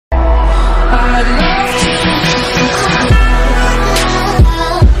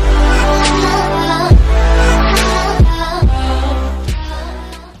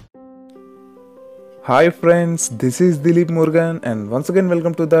Hi friends, this is DILEEP MURGAN and once again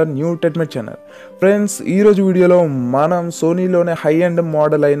welcome to the new TechMed channel. Friends, ఈ రోజు వీడియోలో మనం సోనీలోనే high end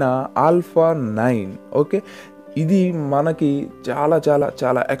model అయిన alpha 9 okay ఇది మనకి చాలా చాలా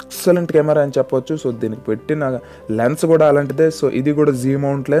చాలా ఎక్సలెంట్ కెమెరా అని చెప్పొచ్చు. సో దీనికి పెట్టిన లెన్స్ కూడా అలాంటిదే. సో ఇది కూడా జీ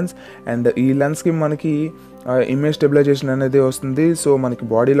మౌంట్ లెన్స్ అండ్ ఈ లెన్స్కి మనకి ఇమేజ్ స్టెబిలైజేషన్ అనేది వస్తుంది. సో మనకి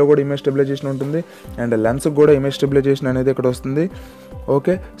బాడీలో కూడా ఇమేజ్ స్టెబిలైజేషన్ ఉంటుంది అండ్ లెన్స్కి కూడా ఇమేజ్ స్టెబిలైజేషన్ అనేది ఇక్కడ వస్తుంది.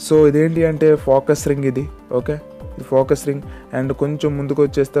 ఓకే, సో ఇదేంటి అంటే ఫోకస్ రింగ్ ఇది. ఓకే, ఇది ఫోకస్ రింగ్ అండ్ కొంచెం ముందుకు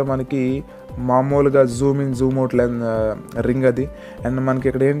వచ్చేస్తే మనకి మామూలుగా Zoom in Zoom out ring అది. అండ్ మనకి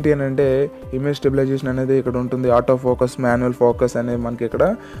ఇక్కడ ఏంటి అని అంటే ఇమేజ్ స్టెబిలైజేషన్ అనేది ఇక్కడ ఉంటుంది. ఆటో ఫోకస్, మాన్యువల్ ఫోకస్ అనేది మనకి ఇక్కడ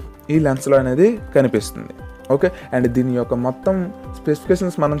ఈ లెన్స్లో అనేది కనిపిస్తుంది. ఓకే, అండ్ దీని యొక్క మొత్తం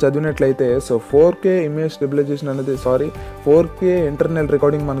స్పెసిఫికేషన్స్ మనం చదివినట్లయితే సో 4K ఇమేజ్ స్టెబిలైజేషన్ అనేది 4K ఇంటర్నల్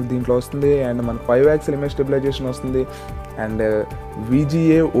రికార్డింగ్ మనకి దీంట్లో వస్తుంది అండ్ మనకి 5 యాక్సిల్ ఇమేజ్ స్టెబిలైజేషన్ వస్తుంది అండ్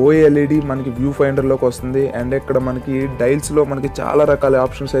VGA OLED మనకి వ్యూ ఫైండర్లోకి వస్తుంది అండ్ ఇక్కడ మనకి డైల్స్లో మనకి చాలా రకాల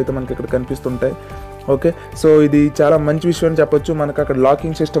ఆప్షన్స్ అయితే మనకి ఇక్కడ కనిపిస్తుంటాయి. ఓకే, సో ఇది చాలా మంచి విషయం అని చెప్పొచ్చు. మనకు అక్కడ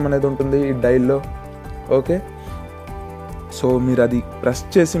లాకింగ్ సిస్టమ్ అనేది ఉంటుంది ఈ డైల్లో. ఓకే, సో మీరు అది ప్రెస్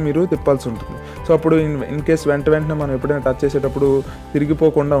చేసి మీరు తిప్పాల్సి ఉంటుంది. సో అప్పుడు ఇన్ కేస్ వెంటనే మనం ఎప్పుడైనా టచ్ చేసేటప్పుడు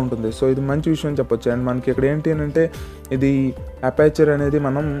తిరిగిపోకుండా ఉంటుంది. సో ఇది మంచి విషయం చెప్పొచ్చు. అండ్ మనకి ఇక్కడ ఏంటి అని అంటే ఇది అపేచర్ అనేది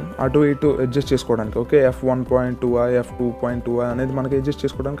మనం అటు ఇటు అడ్జస్ట్ చేసుకోవడానికి. ఓకే, f1.2 f2.2 అనేది మనకి అడ్జస్ట్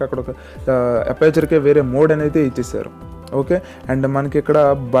చేసుకోవడానికి అక్కడ ఒక అపేచర్కే వేరే మోడ్ అనేది ఇచ్చేసారు. ఓకే, అండ్ మనకి ఇక్కడ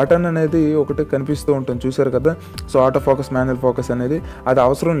బటన్ అనేది ఒకటి కనిపిస్తూ ఉంటుంది, చూసారు కదా. So auto focus, manual focus అనేది అది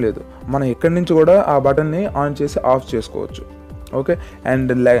అవసరం లేదు. మనం ఎక్కడి నుంచి కూడా ఆ బటన్ని ఆన్ చేసి ఆఫ్ చేసుకోవచ్చు. ఓకే,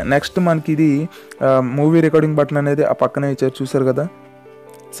 అండ్ నెక్స్ట్ మనకి ఇది మూవీ రికార్డింగ్ బటన్ అనేది ఆ పక్కనే ఇచ్చారు, చూసారు కదా,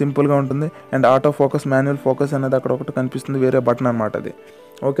 సింపుల్గా ఉంటుంది. And auto focus, manual focus అనేది అక్కడ ఒకటి కనిపిస్తుంది, వేరే బటన్ అనమాట అది.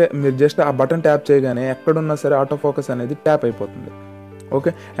 ఓకే, మీరు జస్ట్ ఆ బటన్ ట్యాప్ చేయగానే ఎక్కడున్నా సరే ఆటో ఫోకస్ అనేది ట్యాప్ అయిపోతుంది.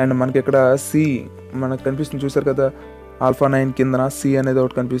 ఓకే, అండ్ మనకి ఇక్కడ సి మనకు కనిపిస్తుంది, చూసారు కదా, ఆల్ఫా 9 కిందన సి అనేది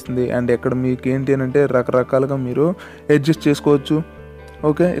ఒకటి కనిపిస్తుంది. అండ్ ఇక్కడ మీకు ఏంటి అని అంటే రకరకాలుగా మీరు అడ్జస్ట్ చేసుకోవచ్చు.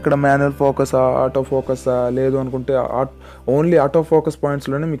 ఓకే, ఇక్కడ మాన్యువల్ ఫోకసా, ఆటో ఫోకసా, లేదు అనుకుంటే ఓన్లీ ఆటో ఫోకస్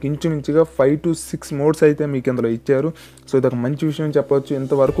పాయింట్స్లోనే మీకు ఇంచుమించుగా 5 to 6 మోడ్స్ అయితే మీకు ఇందులో ఇచ్చారు. సో ఇది ఒక మంచి విషయం చెప్పవచ్చు.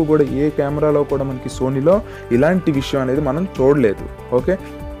 ఇంతవరకు కూడా ఏ కెమెరాలో కూడా మనకి సోనీలో ఇలాంటి విషయం అనేది మనం చూడలేదు. ఓకే,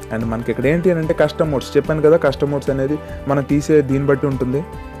 అండ్ మనకి ఇక్కడ ఏంటి అని అంటే కస్టమ్ మోడ్స్ చెప్పాను కదా, కస్టమ్ మోడ్స్ అనేది మనం తీసే దీన్ని బట్టి ఉంటుంది.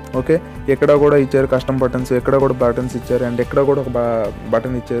 ఓకే, ఎక్కడ కూడా ఇచ్చారు కస్టమ్ బటన్స్, ఎక్కడ కూడా బటన్స్ ఇచ్చారు అండ్ ఎక్కడ కూడా ఒక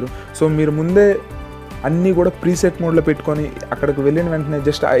బటన్ ఇచ్చారు. సో మీరు ముందే అన్నీ కూడా ప్రీసెట్ మోడ్లో పెట్టుకొని అక్కడికి వెళ్ళిన వెంటనే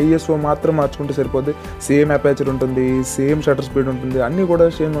జస్ట్ ISO మాత్రం మార్చుకుంటే సరిపోద్ది. సేమ్ అపేచర్ ఉంటుంది, సేమ్ షటర్ స్పీడ్ ఉంటుంది, అన్నీ కూడా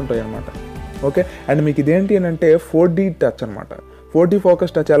సేమ్ ఉంటాయి అన్నమాట. ఓకే, అండ్ మీకు ఇదేంటి అని అంటే 4D టచ్ అనమాట. 4D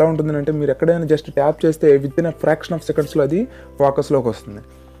ఫోకస్ టచ్ ఎలా ఉంటుంది అంటే మీరు ఎక్కడైనా జస్ట్ ట్యాప్ చేస్తే విత్ ఇన్ ఫ్రాక్షన్ ఆఫ్ సెకండ్స్లో అది ఫోకస్లోకి వస్తుంది.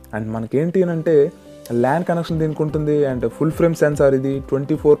 అండ్ మనకేంటి అని అంటే ల్యాన్ కనెక్షన్ దీనికి ఉంటుంది అండ్ ఫుల్ ఫ్రేమ్ సెన్సార్ ఇది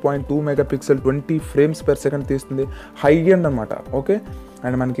 24.2 మెగాపిక్సెల్ 20 ఫ్రేమ్స్ పర్ సెకండ్ తీస్తుంది, హై ఎండ్ అనమాట. ఓకే,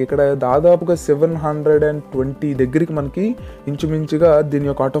 అండ్ మనకి ఇక్కడ దాదాపుగా 720 దగ్గరికి మనకి ఇంచుమించుగా దీని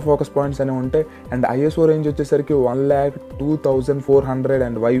యొక్క ఆటో ఫోకస్ పాయింట్స్ అనేవి ఉంటాయి. అండ్ ISO రేంజ్ వచ్చేసరికి 1,02,400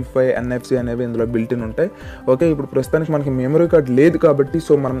 అండ్ వైఫై NFC అనేవి ఇందులో బిల్ట్ ఇన్ ఉంటాయి. ఓకే, ఇప్పుడు ప్రస్తుతానికి మనకి మెమరీ కార్డ్ లేదు కాబట్టి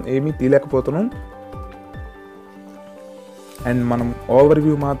సో మనం ఏమీ తీయలేకపోతున్నాం అండ్ మనం ఓవర్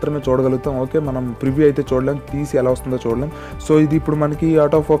వ్యూ మాత్రమే చూడగలుగుతాం. ఓకే, మనం ప్రివ్యూ అయితే చూడలేం, తీసి ఎలా వస్తుందో చూడలేం. సో ఇది ఇప్పుడు మనకి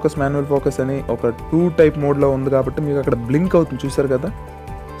ఆటో ఫోకస్, మాన్యువల్ ఫోకస్ అని ఒక 2 టైప్ మోడ్లో ఉంది కాబట్టి మీకు అక్కడ బ్లింక్ అవుతుంది, చూసారు కదా.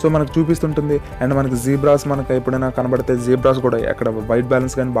 సో మనకు చూపిస్తుంటుంది అండ్ మనకి జీబ్రాస్ మనకి ఎప్పుడైనా కనబడితే జీబ్రాస్ కూడా అక్కడ వైట్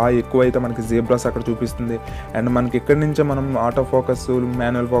బ్యాలెన్స్ కానీ బాగా ఎక్కువ అయితే మనకి జీబ్రాస్ అక్కడ చూపిస్తుంది. అండ్ మనకి ఇక్కడి నుంచే మనం ఆటో ఫోకస్,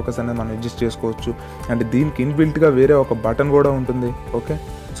 మాన్యువల్ ఫోకస్ అనేది మనం అడ్జస్ట్ చేసుకోవచ్చు. అండ్ దీనికి ఇన్బిల్ట్గా వేరే ఒక బటన్ కూడా ఉంటుంది. ఓకే,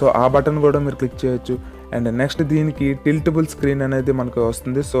 సో ఆ బటన్ కూడా మీరు క్లిక్ చేయొచ్చు. అండ్ నెక్స్ట్ దీనికి టిల్టబుల్ స్క్రీన్ అనేది మనకు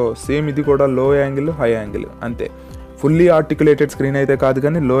వస్తుంది. సో సేమ్ ఇది కూడా లో యాంగిల్, హై యాంగిల్ అంతే. ఫుల్లీ ఆర్టికులేటెడ్ స్క్రీన్ అయితే కాదు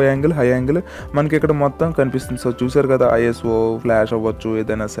కానీ లో యాంగిల్, హై యాంగిల్ మనకి ఇక్కడ మొత్తం కనిపిస్తుంది. సో చూసారు కదా, ISO ఫ్లాష్ అవ్వచ్చు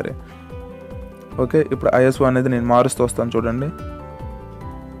ఏదైనా సరే. ఓకే, ఇప్పుడు ISO అనేది నేను మారుస్తూ వస్తాను చూడండి.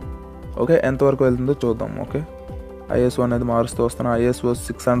 ఓకే, ఎంతవరకు వెళ్తుందో చూద్దాం. ఓకే, ISO అనేది మారుస్తూ వస్తాను. ISO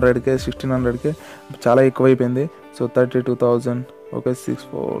 600K 1600K చాలా ఎక్కువైపోయింది. So 32,000. Okay,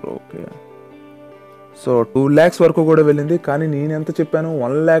 64. Okay, so 2 lakhs వరకు కూడా వెళ్ళింది. కానీ నేను ఎంత చెప్పాను,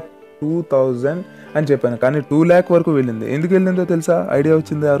 1,02,000 అని చెప్పాను, కానీ 2 lakh వరకు వెళ్ళింది. ఎందుకు వెళ్ళిందో తెలుసా, ఐడియా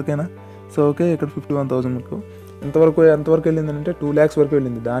వచ్చింది ఎవరికైనా? సో ఓకే, ఇక్కడ 51,000 మీకు ఎంతవరకు వెళ్ళింది అంటే 2 lakhs వరకు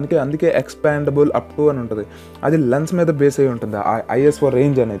వెళ్ళింది. దానికి అందుకే ఎక్స్పాండబుల్ అప్ టు అని ఉంటుంది, అది లెన్స్ మీద బేస్ అయి ఉంటుంది ISO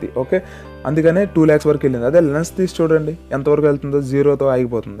రేంజ్ అనేది. ఓకే, అందుకనే 2 lakhs వరకు వెళ్ళింది. అదే లెన్స్ తీసి చూడండి ఎంతవరకు వెళ్తుందో, 0తో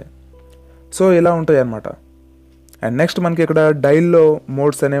ఆగిపోతుంది. సో ఇలా ఉంటాయి అన్నమాట. అండ్ నెక్స్ట్ మనకి ఇక్కడ డైల్లో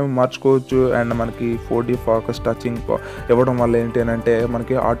మోడ్స్ అనేవి మార్చుకోవచ్చు. అండ్ మనకి 4D ఫోకస్ టచింగ్ ఇవ్వడం వల్ల ఏంటి అని అంటే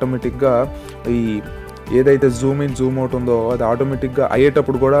మనకి ఆటోమేటిక్గా ఈ ఏదైతే జూమ్ ఇన్ జూమ్ అవుట్ ఉందో అది ఆటోమేటిక్గా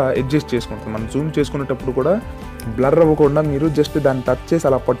అయ్యేటప్పుడు కూడా అడ్జస్ట్ చేసుకుంటుంది. మనం జూమ్ చేసుకునేటప్పుడు కూడా బ్లర్ అవ్వకుండా మీరు జస్ట్ దాన్ని టచ్ చేసి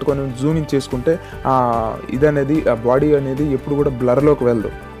అలా పట్టుకొని జూమ్ ఇన్ చేసుకుంటే ఇదనేది ఆ బాడీ అనేది ఎప్పుడు కూడా బ్లర్లోకి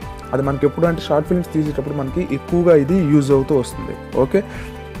వెళ్ళదు. అది మనకి ఎప్పుడు అంటే షార్ట్ ఫిల్మ్స్ తీసేటప్పుడు మనకి ఎక్కువగా ఇది యూజ్ అవుతూ వస్తుంది. ఓకే,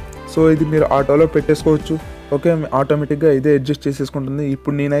 సో ఇది మీరు ఆటోలో పెట్టేసుకోవచ్చు. ఓకే, ఆటోమేటిక్గా ఇదే అడ్జస్ట్ చేసేసుకుంటుంది.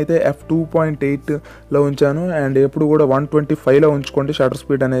 ఇప్పుడు నేనైతే f2.8లో ఉంచాను అండ్ ఎప్పుడు కూడా 125లో ఉంచుకోండి షటర్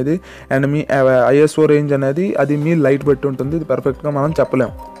స్పీడ్ అనేది. అండ్ మీ ISO రేంజ్ అనేది అది మీ లైట్ బట్టి ఉంటుంది, ఇది పర్ఫెక్ట్గా మనం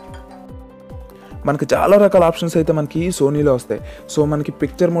చెప్పలేం. మనకి చాలా రకాల ఆప్షన్స్ అయితే మనకి సోనీలో వస్తాయి. సో మనకి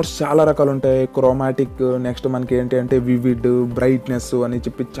పిక్చర్ మోడ్స్ చాలా రకాలు ఉంటాయి, క్రోమాటిక్, నెక్స్ట్ మనకి ఏంటి అంటే వివిడ్, బ్రైట్నెస్ అని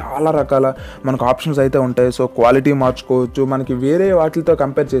చెప్పి చాలా రకాల మనకు ఆప్షన్స్ అయితే ఉంటాయి. సో క్వాలిటీ మార్చుకోవచ్చు. మనకి వేరే వాటితో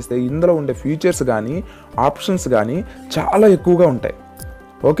కంపేర్ చేస్తే ఇందులో ఉండే ఫీచర్స్ కానీ ఆప్షన్స్ కానీ చాలా ఎక్కువగా ఉంటాయి.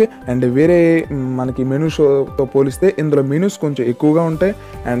 ఓకే, అండ్ వేరే మనకి మెనూ షోతో పోలిస్తే ఇందులో మెనూస్ కొంచెం ఎక్కువగా ఉంటాయి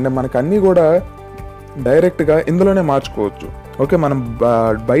అండ్ మనకు అన్నీ కూడా డైరెక్ట్గా ఇందులోనే మార్చుకోవచ్చు. ఓకే, మనం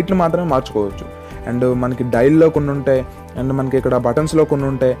బయటను మాత్రమే మార్చుకోవచ్చు. అండ్ మనకి డైల్లో కొన్ని ఉంటాయి అండ్ మనకి ఇక్కడ బటన్స్లో కొన్ని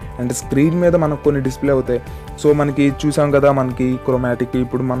ఉంటాయి అండ్ స్క్రీన్ మీద మనకు కొన్ని డిస్ప్లే అవుతాయి. సో మనకి చూసాం కదా, మనకి క్రోమాటిక్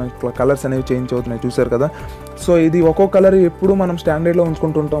ఇప్పుడు మన కలర్స్ అనేవి చేంజ్ అవుతున్నాయి, చూసారు కదా. సో ఇది ఒక్కో కలర్ ఎప్పుడు మనం స్టాండర్డ్లో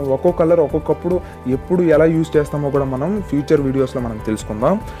ఉంచుకుంటుంటాం, ఒక్కో కలర్ ఒక్కొక్కప్పుడు ఎప్పుడు ఎలా యూజ్ చేస్తామో కూడా మనం ఫ్యూచర్ వీడియోస్లో మనం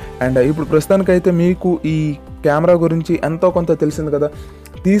తెలుసుకుందాం. అండ్ ఇప్పుడు ప్రస్తుతానికైతే మీకు ఈ కెమెరా గురించి ఎంతో కొంత తెలిసింది కదా.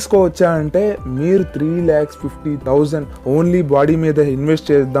 తీసుకోవచ్చా అంటే మీరు 3,50,000 ఓన్లీ బాడీ మీద ఇన్వెస్ట్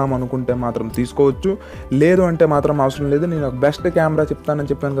చేద్దాం అనుకుంటే మాత్రం తీసుకోవచ్చు, లేదు అంటే మాత్రం అవసరం లేదు. నేను ఒక బెస్ట్ కెమెరా చెప్తానని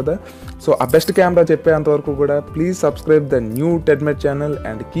చెప్పాను కదా. సో ఆ బెస్ట్ కెమెరా చెప్పేంత వరకు కూడా please subscribe the new టెడ్మెట్ channel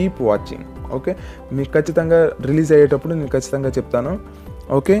and keep watching. Okay, మీకు ఖచ్చితంగా రిలీజ్ అయ్యేటప్పుడు నేను ఖచ్చితంగా చెప్తాను.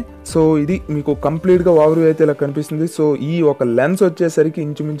 ఓకే, సో ఇది మీకు కంప్లీట్గా ఓవర్వ్యూ అయితే ఇలా కనిపిస్తుంది. సో ఈ ఒక లెన్స్ వచ్చేసరికి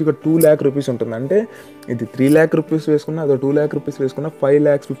ఇంచుమించుగా 2 lakh రూపీస్ ఉంటుంది. అంటే ఇది 3 lakh రూపీస్ వేసుకున్నా, అదో 2 lakh రూపీస్ వేసుకున్నా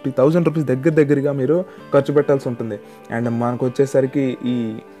 5,50,000 రూపీస్ దగ్గరగా మీరు ఖర్చు పెట్టాల్సి ఉంటుంది. అండ్ మనకు వచ్చేసరికి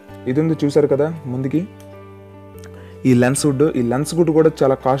ఇది ఉంది చూసారు కదా ముందుకి, ఈ లెన్స్ వుడ్ కూడా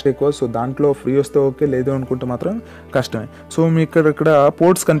చాలా కాస్ట్ ఎక్కువ. సో దాంట్లో ఫ్రీ వస్తే ఓకే, లేదు అనుకుంటే మాత్రం కష్టమే. సో మీకు ఇక్కడ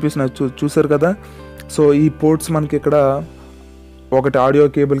పోర్ట్స్ కనిపిస్తున్నాయి, చూసారు కదా. సో ఈ పోర్ట్స్ మనకి ఇక్కడ ఒకటి ఆడియో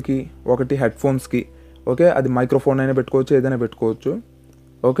కేబుల్కి, ఒకటి హెడ్ఫోన్స్కి. ఓకే, అది మైక్రోఫోన్ అయినా పెట్టుకోవచ్చు, ఏదైనా పెట్టుకోవచ్చు.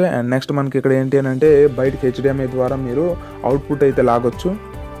 ఓకే, అండ్ నెక్స్ట్ మనకి ఇక్కడ ఏంటి అని అంటే బయటకి HDMI ద్వారా మీరు అవుట్పుట్ అయితే లాగొచ్చు.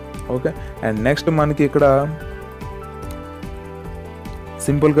 ఓకే, అండ్ నెక్స్ట్ మనకి ఇక్కడ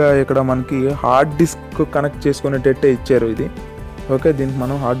సింపుల్గా ఇక్కడ మనకి హార్డ్ డిస్క్ కనెక్ట్ చేసుకునేటట్టే ఇచ్చారు ఇది. ఓకే, దీనికి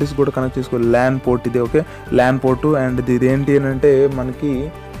మనం హార్డ్ డిస్క్ కూడా కనెక్ట్ చేసుకోవాలి. ల్యాన్ పోర్ట్ ఇది. Okay, LAN port. అండ్ ఇది ఏంటి అని అంటే మనకి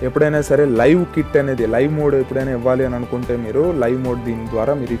ఎప్పుడైనా సరే లైవ్ కిట్ అనేది, లైవ్ మోడ్ ఎప్పుడైనా ఇవ్వాలి అని అనుకుంటే మీరు లైవ్ మోడ్ దీని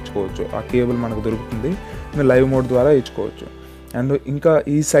ద్వారా మీరు ఇచ్చుకోవచ్చు. ఆ కేబుల్ మనకు దొరుకుతుంది, మీరు లైవ్ మోడ్ ద్వారా ఇచ్చుకోవచ్చు. అండ్ ఇంకా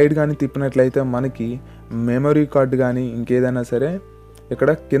ఈ సైడ్ కానీ తిప్పినట్లయితే మనకి మెమరీ కార్డ్ కానీ ఇంకేదైనా సరే ఇక్కడ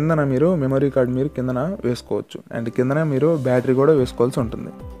కిందన మీరు మెమరీ కార్డ్ మీరు కిందన వేసుకోవచ్చు. అండ్ కిందన మీరు బ్యాటరీ కూడా వేసుకోవాల్సి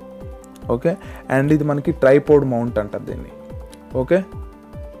ఉంటుంది. ఓకే, అండ్ ఇది మనకి ట్రైపోడ్ మౌంట్ అంటారు దీన్ని. ఓకే,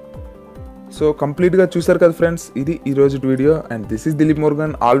 సో కంప్లీట్గా చూసారు కదా ఫ్రెండ్స్, ఇది ఈరోజు video. And this is Dilip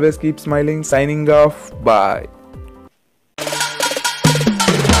Murugan. Always keep smiling. Signing off. Bye.